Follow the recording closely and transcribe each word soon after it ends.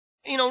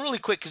Really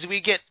quick, because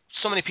we get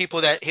so many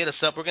people that hit us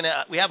up.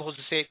 We have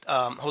Jose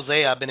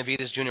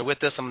Benavidez Jr.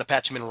 with us. I'm gonna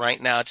patch him in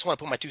right now. I just want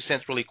to put my 2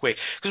 cents really quick,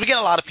 because we get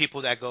a lot of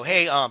people that go,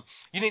 hey,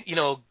 you need,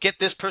 get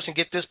this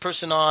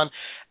person on,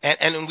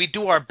 and we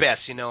do our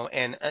best,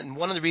 and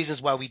one of the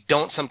reasons why we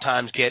don't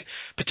sometimes get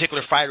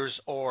particular fighters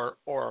or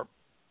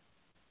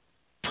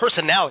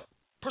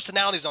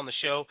personalities on the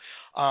show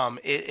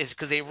is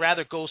because they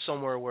rather go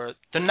somewhere where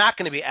they're not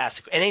going to be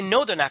asked, and they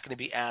know they're not going to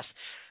be asked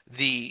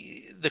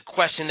the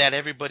question that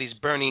everybody's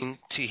burning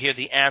to hear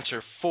the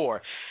answer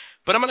for.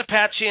 But I'm going to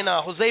patch in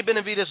Jose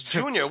Benavidez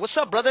Jr. What's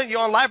up, brother? You're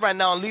on live right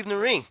now on Leaving the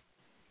Ring.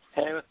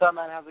 Hey, what's up,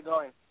 man? How's it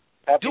going?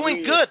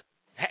 Doing good.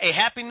 Hey,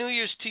 happy New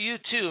Year's to you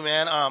too,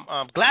 man.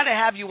 Glad to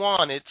have you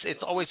on.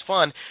 It's always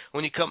fun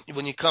when you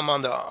come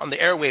on the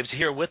airwaves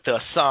here with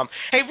us.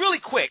 Hey, really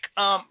quick,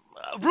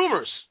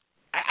 rumors.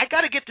 I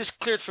got to get this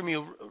cleared from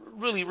you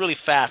really, really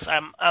fast.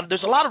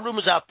 There's a lot of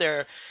rumors out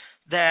there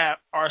that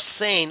are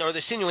saying or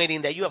they're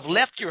insinuating that you have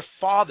left your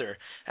father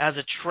as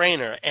a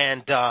trainer,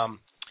 and I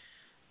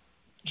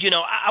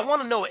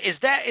want to know, is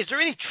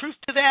there any truth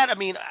to that? I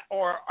mean,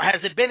 or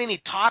has there been any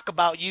talk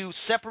about you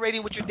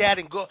separating with your dad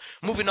and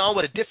moving on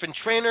with a different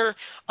trainer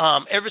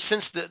ever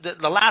since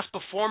the last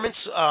performance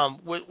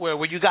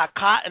where you got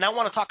caught? And I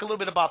want to talk a little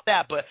bit about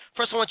that, but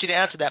first I want you to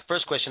answer that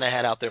first question I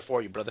had out there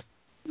for you, brother.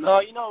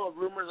 No,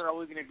 rumors are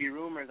always going to be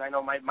rumors. I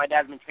know my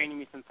dad's been training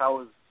me since I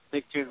was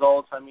 6 years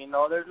old, so I mean,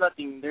 no, there's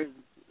nothing.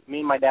 Me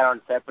and my dad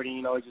aren't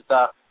separating. Just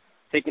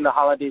taking the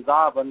holidays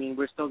off. I mean,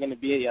 we're still going to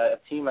be a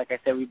team. Like I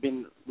said, we've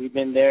been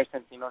there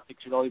since 6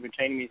 years old. You've been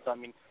training me, so I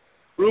mean,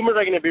 rumors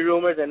are going to be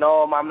rumors. And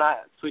no, I'm not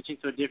switching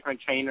to a different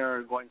trainer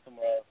or going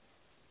somewhere else.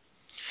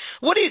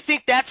 What do you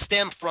think that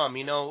stemmed from?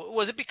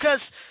 Was it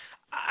because?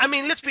 I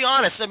mean, let's be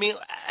honest. I mean,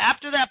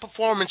 after that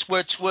performance,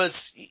 which was,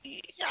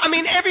 I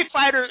mean, every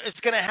fighter is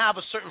going to have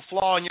a certain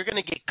flaw, and you're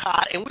going to get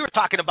caught. And we were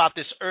talking about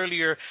this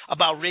earlier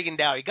about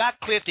Rigondeaux. He got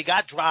clipped. He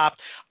got dropped.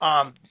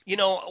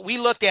 We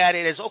looked at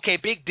it as, okay,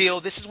 big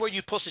deal. This is where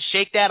you're supposed to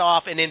shake that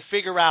off and then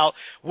figure out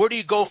where do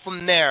you go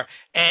from there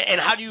and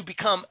how do you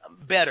become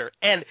better.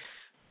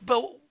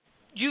 But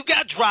you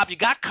got dropped. You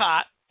got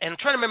caught. And I'm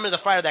trying to remember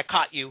the fighter that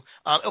caught you.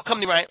 It'll come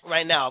to me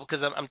right now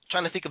because I'm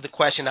trying to think of the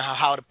question of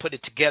how to put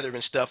it together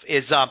and stuff.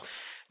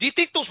 Do you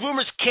think those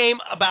rumors came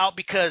about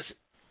because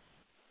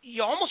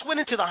you almost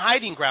went into the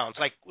hiding grounds?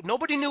 Like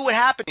nobody knew what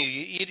happened to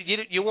you.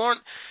 You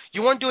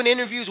weren't doing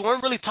interviews. You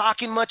weren't really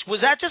talking much.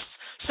 Was that just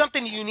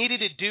something you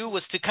needed to do?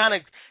 Was to kind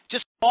of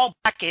just fall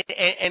back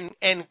and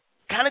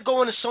kind of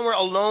go into somewhere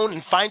alone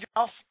and find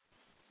yourself?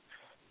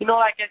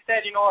 Like I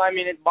said, I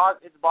mean, it's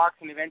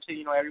boxing.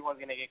 Eventually, everyone's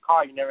going to get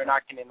caught. You're never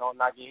not going to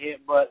not get hit.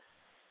 But,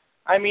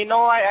 I mean,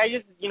 no, I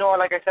just,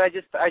 like I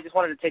said, I just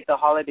wanted to take the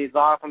holidays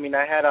off. I mean,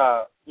 I had,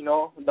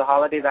 the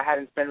holidays I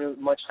hadn't spent really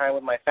much time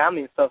with my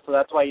family and stuff. So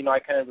that's why, I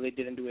kind of really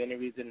didn't do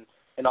interviews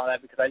and all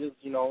that because I just,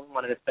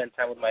 wanted to spend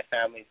time with my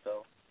family.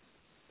 So,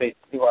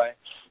 basically why.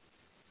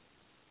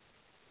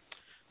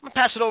 I'm going to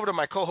pass it over to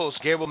my co-host,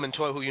 Gabriel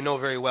Montoya, who you know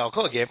very well.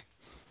 Go ahead, Gabe.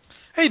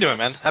 How you doing,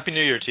 man? Happy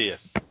New Year to you.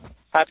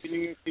 Happy New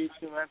Year to you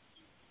too, man.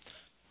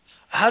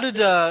 How did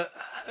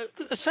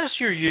assess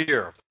your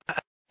year? How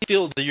do you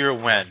feel the year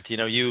went? You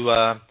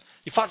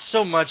fought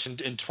so much in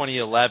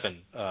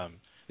 2011,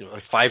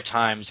 like 5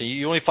 times. And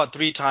you only fought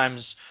 3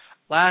 times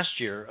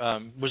last year.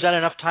 Was that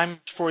enough time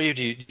for you?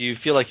 Do you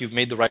feel like you've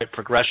made the right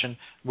progression?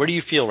 Where do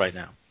you feel right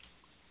now?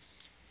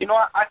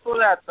 I feel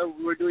that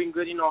we're doing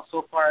good.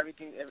 So far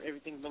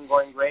everything's been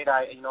going great.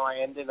 I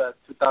ended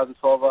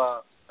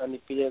 2012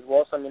 undefeated as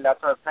well. So I mean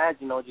that's our plans.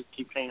 Just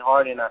keep training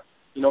hard and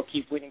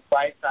keep winning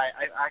fights. I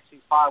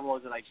actually fought,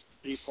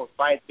 3-4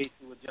 fights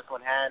basically with just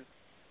one hand.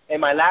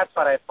 And my last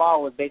fight I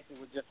fought was basically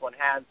with just one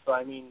hand. So,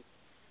 I mean,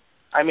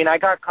 I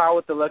got caught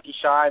with the lucky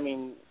shot. I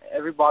mean,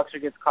 every boxer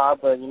gets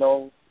caught, but,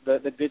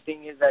 the good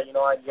thing is that, you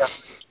have to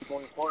keep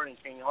going forward and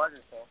training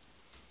harder. So.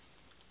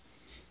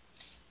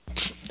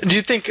 Do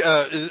you think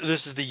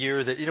this is the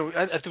year that,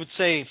 I would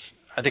say,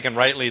 I think and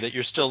rightly, that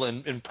you're still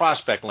in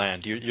prospect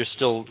land. You're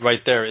still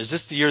right there. Is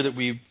this the year that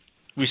we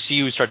see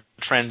you start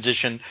to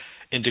transition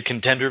into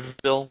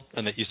Contenderville,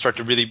 and that you start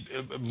to really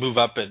move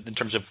up in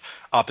terms of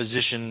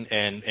opposition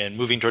and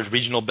moving towards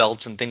regional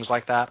belts and things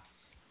like that?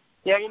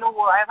 Yeah,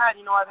 I've had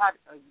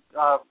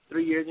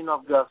 3 years,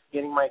 of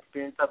getting my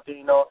experience up there.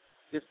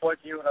 This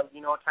 4th year, what I'm,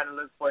 trying to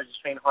look for is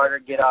just train harder,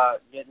 get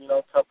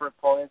tougher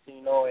opponents,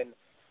 and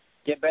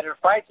get better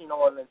fights, and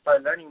then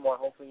start learning more.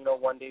 Hopefully,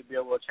 one day be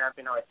a world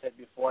champion, how I said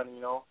before, and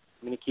I'm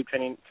going to keep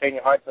training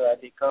hard so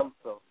that day comes.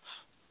 So.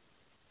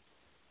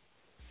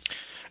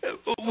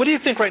 What do you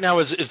think right now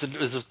is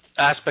the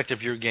aspect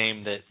of your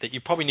game that you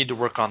probably need to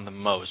work on the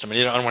most? I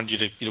mean, I don't want you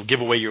to give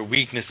away your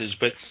weaknesses,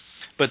 but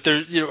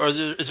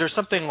is there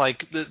something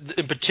like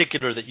in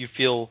particular that you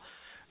feel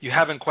you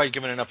haven't quite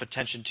given enough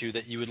attention to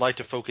that you would like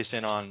to focus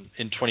in on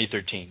in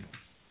 2013?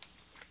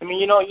 I mean,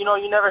 you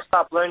never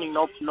stop learning.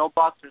 No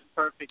boxer's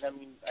perfect. I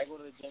mean, I go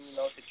to the gym,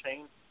 to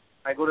train.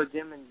 I go to the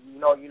gym and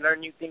you learn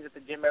new things at the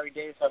gym every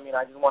day. So I mean,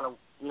 I just want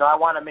to, I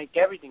want to make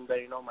everything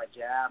better. My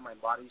jab, my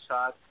body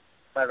shots.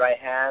 my right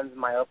hands,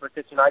 my upper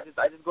tips. You know, I just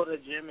go to the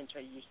gym and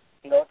try,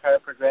 try to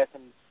progress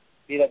and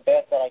be the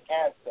best that I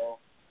can. So,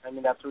 I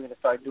mean, that's what we're gonna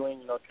start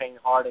doing. You know, training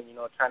hard and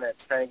trying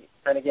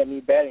to get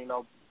me better. You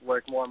know,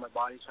 work more on my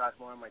body shots,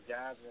 more on my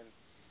jabs, and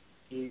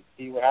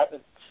see what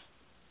happens.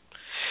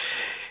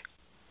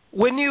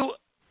 When you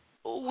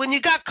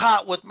got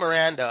caught with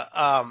Miranda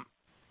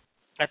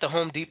at the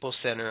Home Depot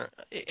Center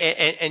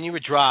and you were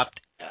dropped,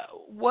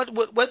 what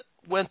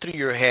went through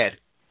your head?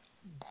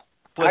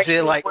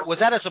 Was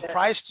that a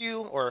surprise to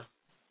you, or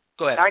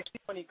go ahead?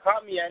 Actually, when he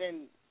caught me,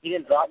 he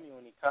didn't drop me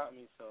when he caught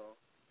me. So.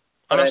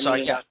 Oh, I'm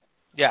sorry.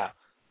 Yeah.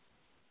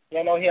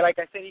 Yeah, no, like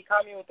I said, he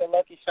caught me with a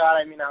lucky shot.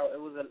 I mean, it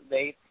was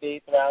the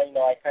eighth round. You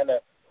know, I kind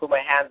of put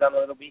my hands on a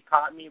little bit. He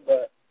caught me,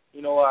 but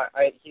you know,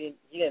 he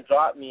didn't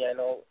drop me. I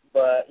know,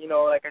 but you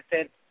know, like I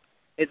said,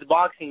 it's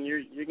boxing.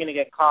 You're gonna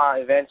get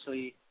caught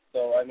eventually.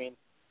 So I mean,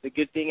 the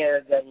good thing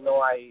is that you know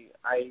I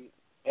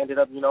ended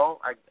up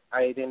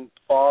I didn't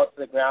fall to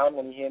the ground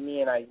when he hit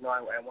me, and I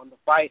won the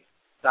fight.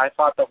 So I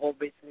fought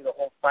basically the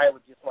whole fight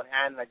with just one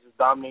hand, and I just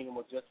dominated him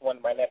with just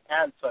my left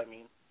hand. So I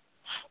mean.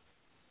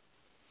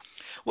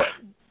 Well,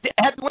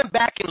 have you went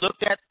back and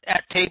looked at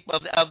tape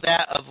of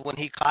when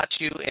he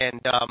caught you,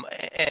 and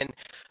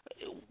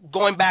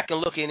going back and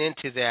looking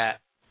into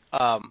that,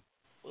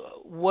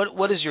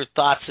 what is your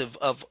thoughts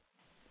of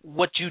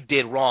what you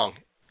did wrong?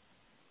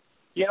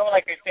 You know,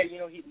 like I said, you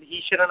know,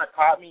 he shouldn't have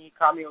caught me. He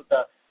caught me with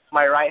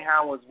my right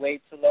hand was way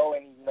too low,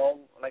 and you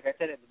know, like I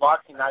said, it's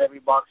boxing. Not every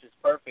boxer is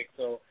perfect,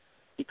 so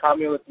he caught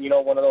me with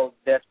one of those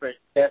desperate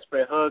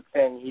hooks,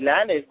 and he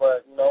landed,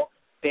 but you know.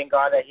 Thank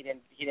God that he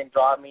didn't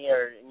drop me,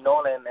 or and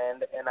I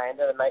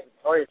ended the night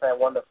victorious and I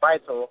won the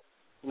fight. So,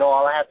 you know,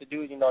 all I have to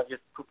do is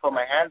just put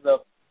my hands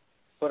up,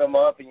 put them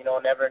up, and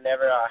never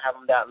have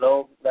them that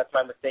low. That's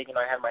my mistake.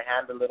 I had my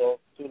hand a little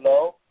too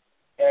low,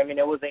 and I mean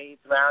it was the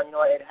eighth round.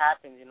 It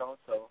happens.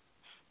 So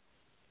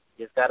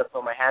just gotta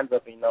put my hands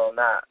up.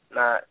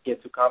 Not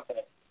get too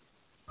confident.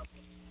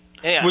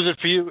 Yeah. Was it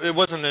for you? It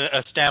wasn't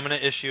a stamina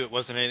issue. It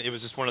wasn't. It was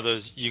just one of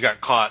those. You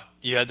got caught.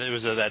 It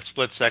was that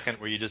split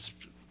second where you just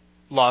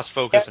lost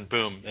focus and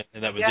boom,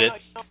 and that was it.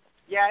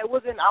 Yeah, I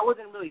wasn't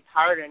really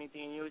tired or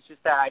anything. It was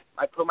just that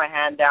I put my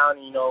hand down.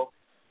 Me,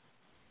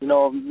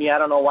 I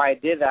don't know why I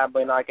did that,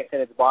 but like I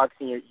said, it's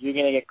boxing. You're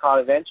gonna get caught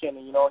eventually, and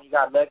he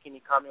got lucky and he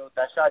caught me with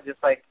that shot,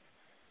 just like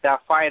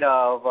that fight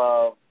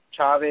of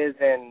Chavez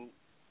and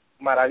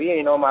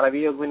Maravilla.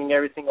 Maravilla was winning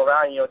every single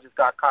round. Just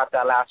got caught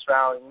that last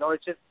round.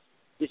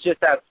 It's just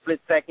that split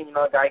second.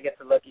 A guy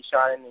gets a lucky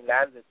shot and he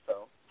lands it.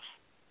 So.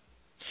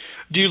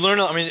 Do you learn?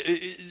 I mean,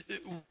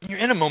 you're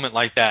in a moment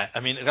like that. I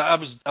mean, I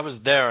was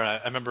there, and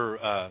I remember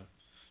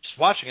just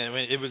watching it. I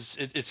mean,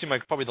 it seemed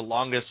like probably the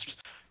longest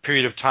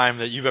period of time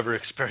that you've ever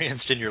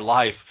experienced in your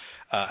life,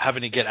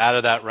 having to get out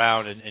of that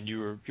round, and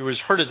you were as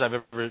hurt as I've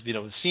ever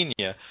seen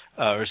you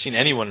or seen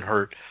anyone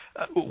hurt.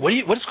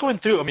 What's going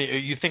through? I mean, are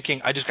you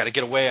thinking I just got to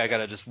get away? I got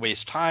to just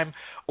waste time,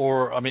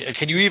 or I mean,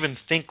 can you even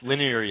think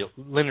linearly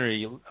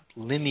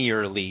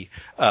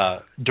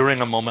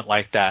during a moment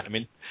like that? I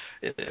mean,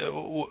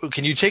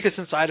 can you take us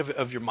inside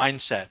of your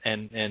mindset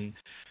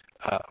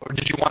or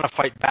did you want to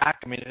fight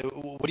back? I mean,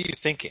 what are you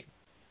thinking?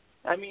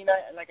 I mean,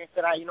 like I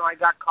said, I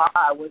got caught.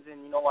 I was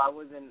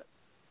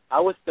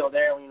still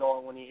there,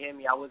 when he hit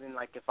me. I wasn't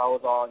like if I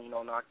was all,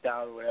 knocked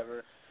out or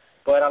whatever.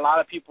 But a lot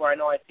of people, I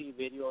know I see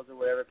videos or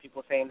whatever,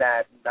 people saying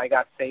that I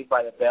got saved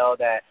by the bell,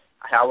 that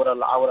I would have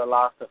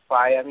lost the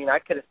fight. I mean, I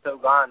could have still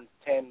gone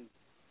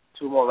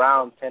 2 more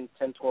rounds, 10,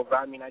 12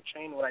 rounds. I mean,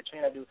 when I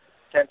train, I do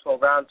 10,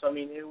 12 rounds. So, I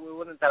mean, it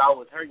wasn't that I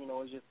was hurt, it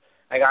was just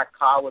I got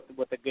caught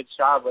with a good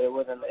shot, but it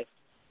wasn't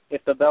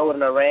if the bell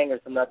wouldn't have rang or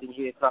something,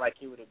 it's not like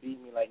he would have beat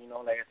me, like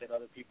I said,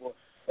 other people,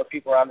 but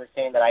people are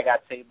understanding that I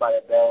got saved by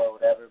the bell or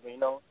whatever. But,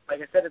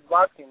 like I said, it's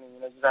boxing, and,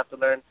 you just have to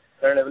learn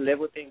to live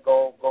with it and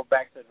go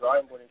back to the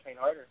drawing board and train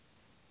harder.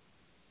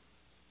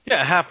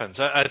 Yeah, it happens.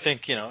 I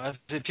think,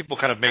 people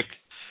kind of make,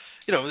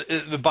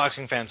 the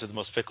boxing fans are the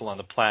most fickle on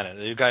the planet.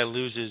 The guy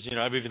loses,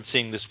 I've even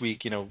seen this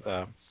week,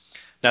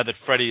 now that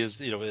Freddie is,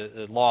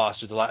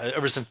 lost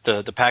ever since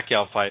the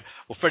Pacquiao fight.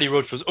 Well, Freddie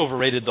Roach was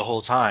overrated the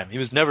whole time. He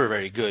was never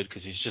very good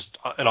because he's just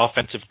an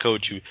offensive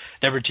coach who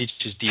never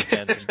teaches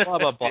defense and blah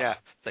blah blah. Yeah.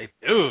 It's like,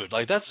 dude,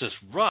 like that's just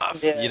rough.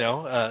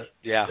 Yeah.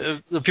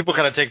 People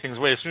kind of take things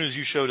away as soon as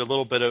you showed a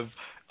little bit of,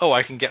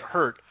 I can get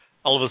hurt.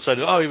 All of a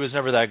sudden, he was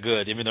never that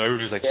good, even though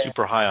everybody was like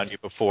super high on you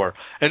before.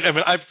 And I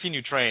mean, I've seen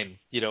you train,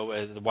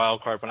 as the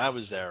wild card when I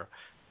was there,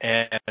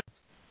 and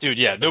dude,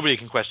 yeah, nobody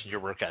can question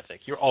your work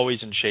ethic. You're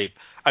always in shape.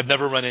 I've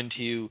never run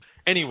into you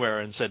anywhere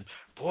and said,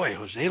 boy,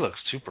 Jose looks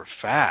super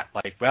fat.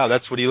 Like, wow,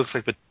 that's what he looks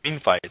like between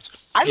fights.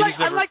 I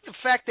like the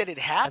fact that it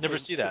happens. I never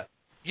see that.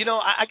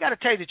 I got to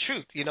tell you the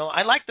truth.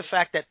 I like the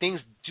fact that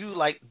things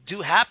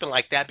do happen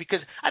like that,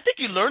 because I think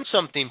you learn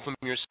something from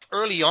yourself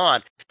early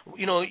on.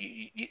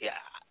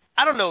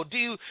 I don't know. Do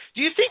you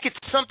think it's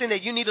something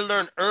that you need to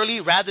learn early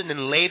rather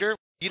than later?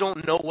 You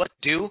don't know what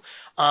to do,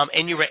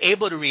 and you were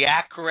able to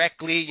react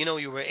correctly.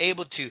 You were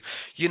able to,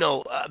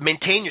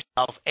 maintain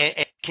yourself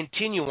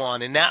continue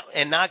on and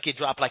not get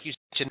dropped like you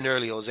mentioned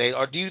earlier, Jose?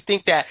 Or do you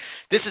think that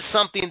this is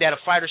something that a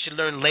fighter should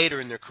learn later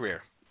in their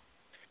career?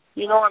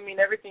 You know, I mean,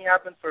 everything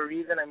happens for a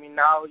reason. I mean,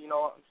 now, you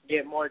know,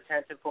 get more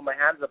attention, put my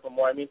hands up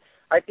more. I mean,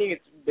 I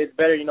think it's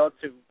better, you know,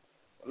 to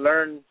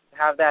learn,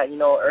 have that, you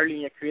know, early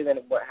in your career than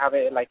have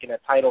it like in a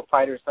title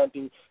fight or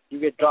something. You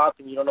get dropped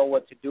and you don't know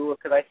what to do.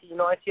 Because I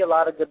see a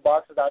lot of good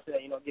boxers out there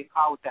that, you know, get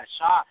caught with that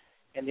shot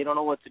and they don't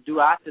know what to do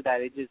after that.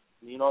 They just,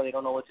 you know, they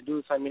don't know what to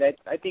do. So, I mean,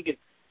 I think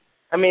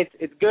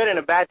it's good and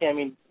a bad thing. I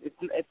mean,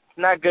 it's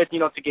not good, you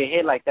know, to get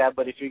hit like that.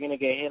 But if you're going to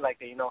get hit like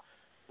that, you know,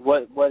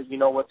 what you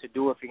know what to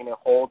do if you're going to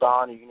hold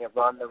on or you're going to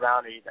run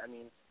around. I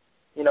mean,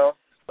 you know,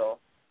 so.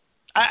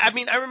 I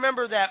mean, I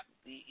remember that,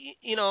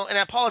 you know, and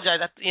I apologize,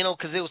 you know,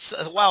 because it was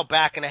a while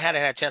back, and I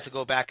hadn't had a chance to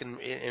go back and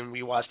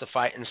rewatch the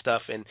fight and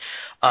stuff, and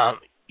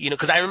you know,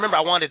 because I remember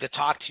I wanted to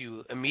talk to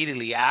you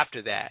immediately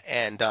after that,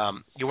 and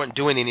you weren't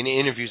doing any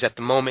interviews at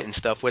the moment and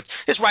stuff, which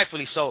is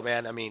rightfully so,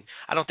 man. I mean,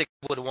 I don't think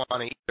I would want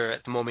to either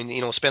at the moment, you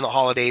know, spend the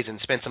holidays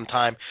and spend some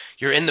time.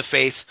 You're in the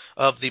face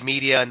of the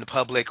media and the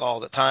public all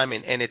the time,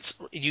 and it's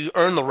you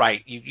earn the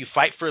right. You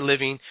fight for a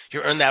living. You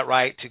earn that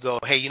right to go,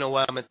 hey, you know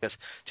what, I'm going to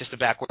just a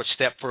backward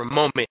step for a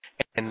moment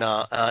and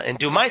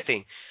do my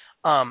thing.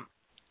 And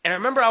I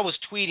remember I was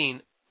tweeting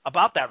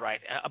about that,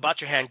 right,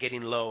 about your hand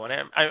getting low. And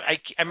I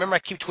remember I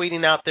keep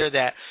tweeting out there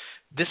that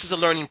this is a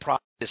learning process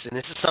and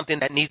this is something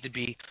that needs to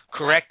be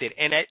corrected.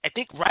 And I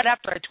think right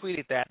after I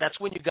tweeted that, that's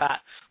when you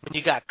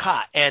got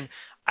caught. And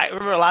I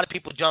remember a lot of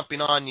people jumping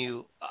on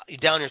you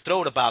down your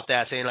throat about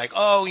that, saying like,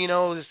 oh, you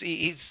know,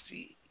 he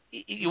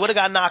would have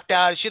got knocked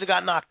out, he should have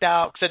got knocked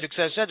out, et cetera, et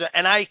cetera, et cetera.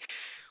 And I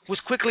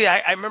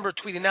remember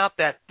tweeting out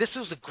that this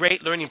was a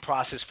great learning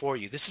process for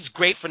you. This is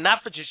great for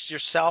not for just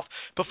yourself,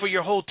 but for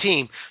your whole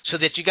team, so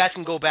that you guys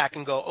can go back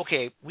and go,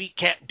 okay, we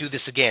can't do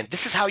this again. This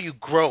is how you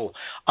grow.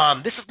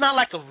 This is not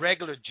like a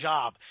regular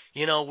job,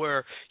 you know,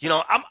 where, you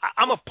know,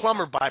 I'm a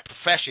plumber by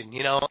profession,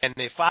 you know, and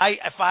if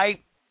I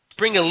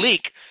bring a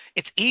leak,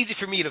 it's easy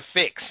for me to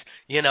fix,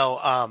 you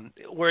know,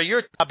 where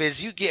your job is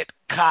you get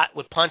caught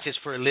with punches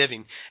for a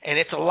living, and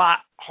it's a lot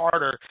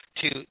harder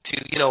to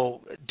you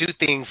know, do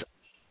things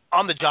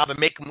on the job and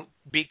make them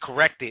be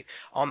corrected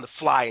on the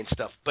fly and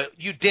stuff. But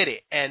you did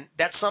it, and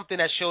that's something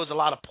that shows a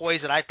lot of poise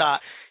that I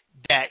thought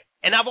that,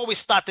 and I've always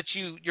thought that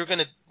you're going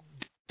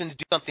to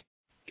do something,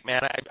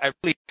 man. I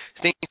really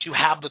think that you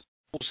have the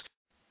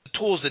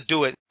tools to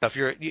do it.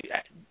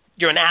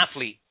 You're an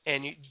athlete,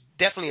 and you're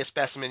definitely a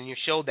specimen, and you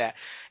showed that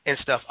and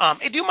stuff.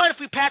 Hey, do you mind if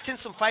we patch in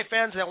some fight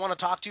fans that want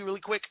to talk to you really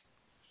quick?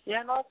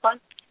 Yeah, no, it's fine.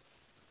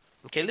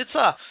 Okay, let's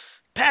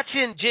patch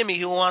in Jimmy,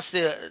 who wants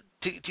to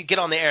get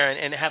on the air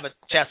and have a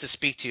chance to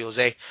speak to you,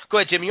 Jose. Go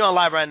ahead, Jimmy. You're on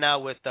live right now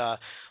with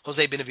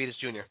Jose Benavidez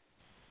Jr.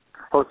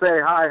 Jose,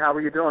 hi. How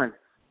are you doing?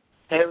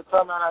 Hey, what's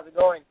up, man? How's it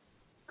going?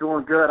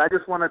 Doing good. I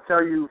just want to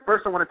tell you,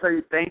 first I want to tell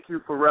you thank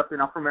you for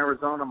repping. I'm from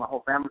Arizona. My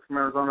whole family's from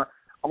Arizona.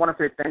 I want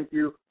to say thank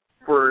you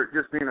for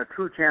just being a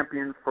true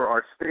champion for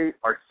our state,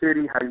 our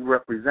city, how you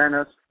represent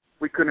us.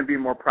 We couldn't be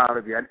more proud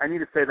of you. I need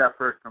to say that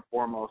first and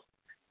foremost.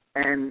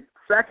 And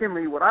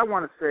secondly, what I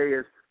want to say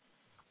is,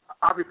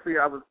 obviously,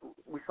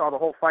 we saw the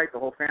whole fight. The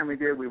whole family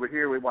did. We were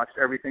here. We watched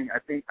everything. I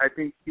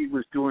think he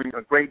was doing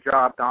a great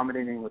job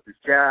dominating with his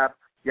jab.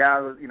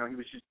 Yeah, you know, he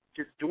was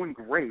just doing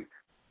great.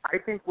 I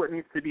think what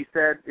needs to be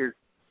said is,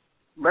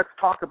 let's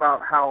talk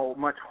about how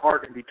much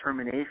heart and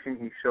determination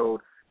he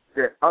showed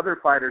that other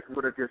fighters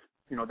would have just,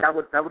 you know, they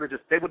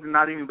would have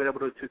not even been able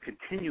to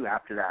continue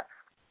after that.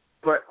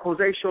 But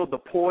Jose showed the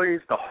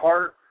poise, the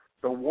heart,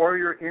 the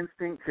warrior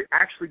instinct to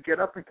actually get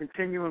up and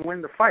continue and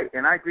win the fight.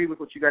 And I agree with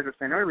what you guys were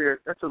saying earlier.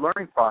 That's a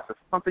learning process.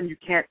 Something you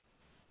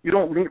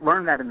don't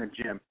learn that in the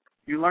gym.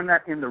 You learn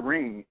that in the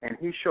ring. And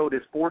he showed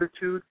his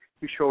fortitude.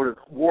 He showed his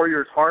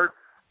warrior's heart.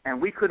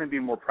 And we couldn't be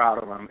more proud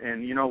of him.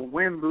 And, you know,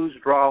 win, lose,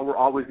 draw, we're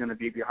always going to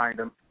be behind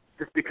him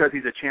just because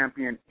he's a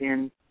champion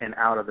in and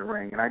out of the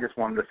ring. And I just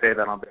wanted to say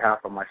that on behalf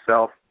of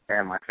myself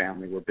and my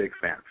family. We're big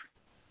fans.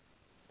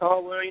 Oh,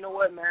 well, you know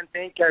what, man,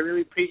 thank you. I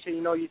really appreciate,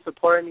 you know, you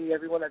supporting me,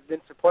 everyone that's been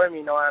supporting me.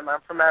 You know, I'm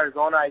from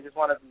Arizona. I just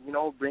want to, you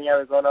know, bring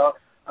Arizona up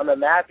on the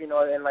map, you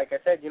know, and like I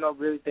said, you know,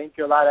 really thank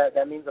you a lot.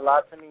 That means a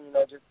lot to me, you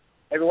know, just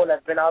everyone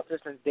that's been out there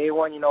since day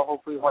one, you know,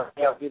 hopefully one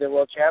day I'll be the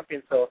world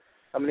champion. So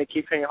I'm going to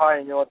keep training hard,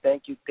 and, you know,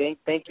 thank you.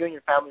 Thank you and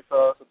your family for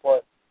all the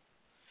support.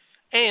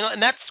 Hey, you know,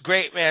 and that's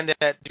great, man,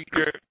 that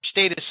your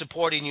state is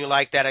supporting you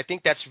like that. I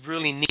think that's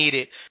really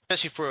needed,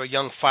 especially for a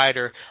young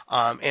fighter.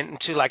 And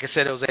to, like I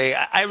said, Jose,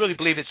 I really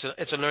believe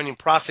it's a learning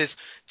process.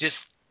 Just,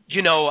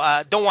 you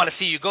know, don't want to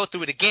see you go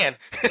through it again,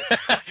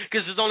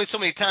 because there's only so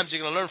many times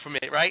you're going to learn from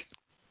it, right?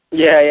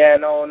 Yeah,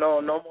 no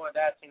more of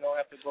that. You know, I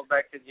have to go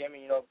back to the gym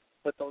and, you know,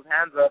 put those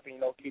hands up and,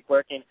 you know, keep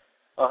working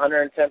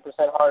 110%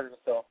 harder.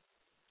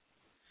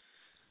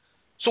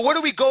 So where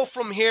do we go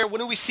from here? When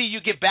do we see you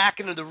get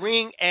back into the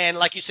ring? And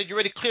like you said, you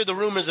already cleared the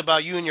rumors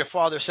about you and your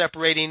father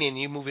separating and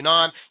you moving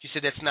on. You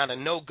said that's not a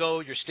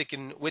no-go. You're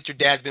sticking with your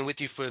dad's been with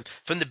you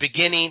from the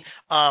beginning.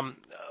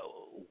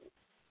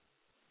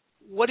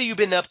 What have you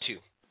been up to?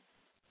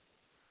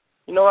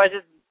 You know, I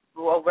just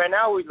Well, right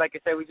now, like I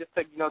said, we just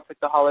took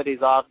the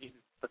holidays off, just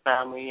the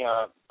family,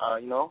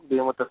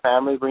 being with the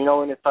family. But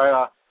when it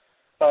start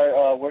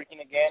working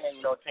again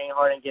and training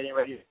hard and getting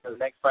ready for the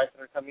next fights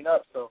that are coming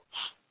up. So.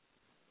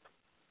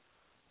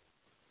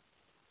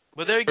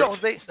 Well, there you go.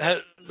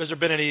 Has there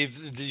been any?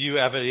 Do you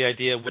have any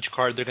idea which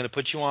card they're going to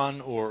put you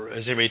on, or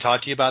has anybody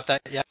talked to you about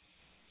that yet?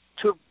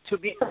 To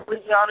be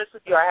completely honest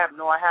with you, I have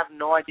no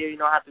idea.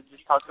 I have to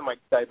just talk to my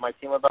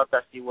team about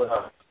that, see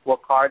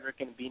what cards are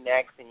going to be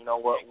next, and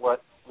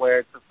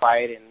where to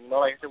fight, and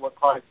like I said, what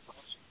cards.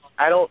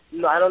 I don't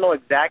know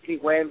exactly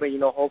when, but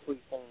hopefully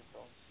soon. So.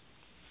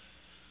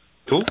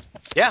 Cool.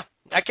 Yeah,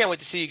 I can't wait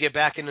to see you get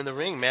back into the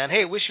ring, man.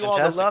 Hey, wish you all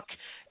the luck,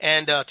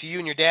 and to you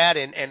and your dad,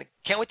 and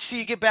can't wait to see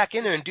you get back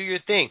in there and do your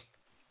thing.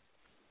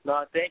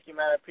 No, thank you,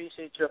 man. I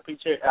appreciate you.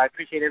 I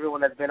appreciate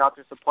everyone that's been out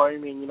there supporting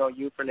me, and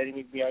you for letting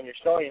me be on your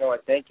show. I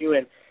thank you,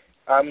 and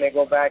I'm gonna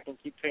go back and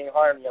keep training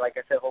hard. And like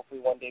I said, hopefully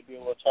one day be a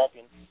world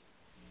champion.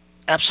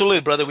 Absolutely,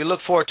 brother. We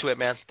look forward to it,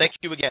 man. Thank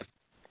you again.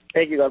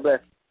 Thank you. God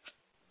bless.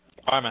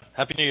 All right, man.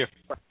 Happy New Year.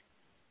 Bye.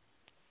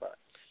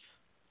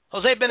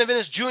 Jose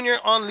Benavidez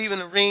Jr. on leaving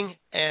the ring,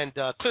 and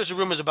clears the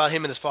rumors about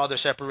him and his father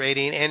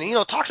separating, and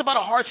talks about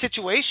a hard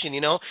situation.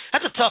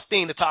 That's a tough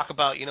thing to talk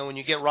about. When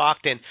you get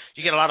rocked and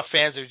you get a lot of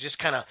fans that are just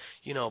kind of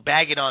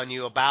bagging on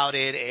you about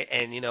it,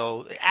 and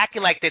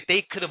acting like that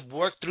they could have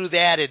worked through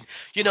that, and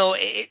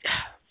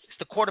it's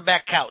the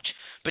quarterback couch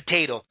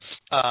potato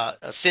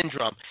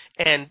syndrome,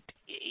 and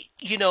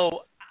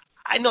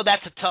I know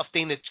that's a tough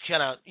thing to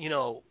kind of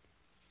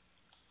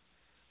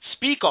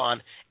speak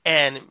on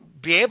and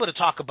be able to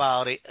talk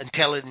about it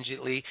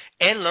intelligently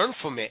and learn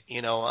from it,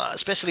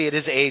 especially at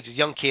his age, a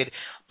young kid,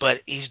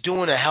 but he's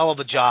doing a hell of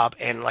a job.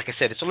 And like I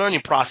said, it's a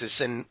learning process,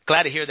 and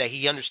glad to hear that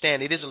he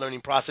understands it is a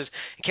learning process.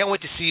 I can't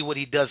wait to see what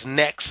he does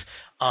next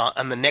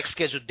on the next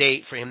scheduled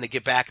date for him to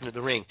get back into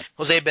the ring.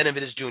 Jose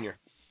Benavidez Jr.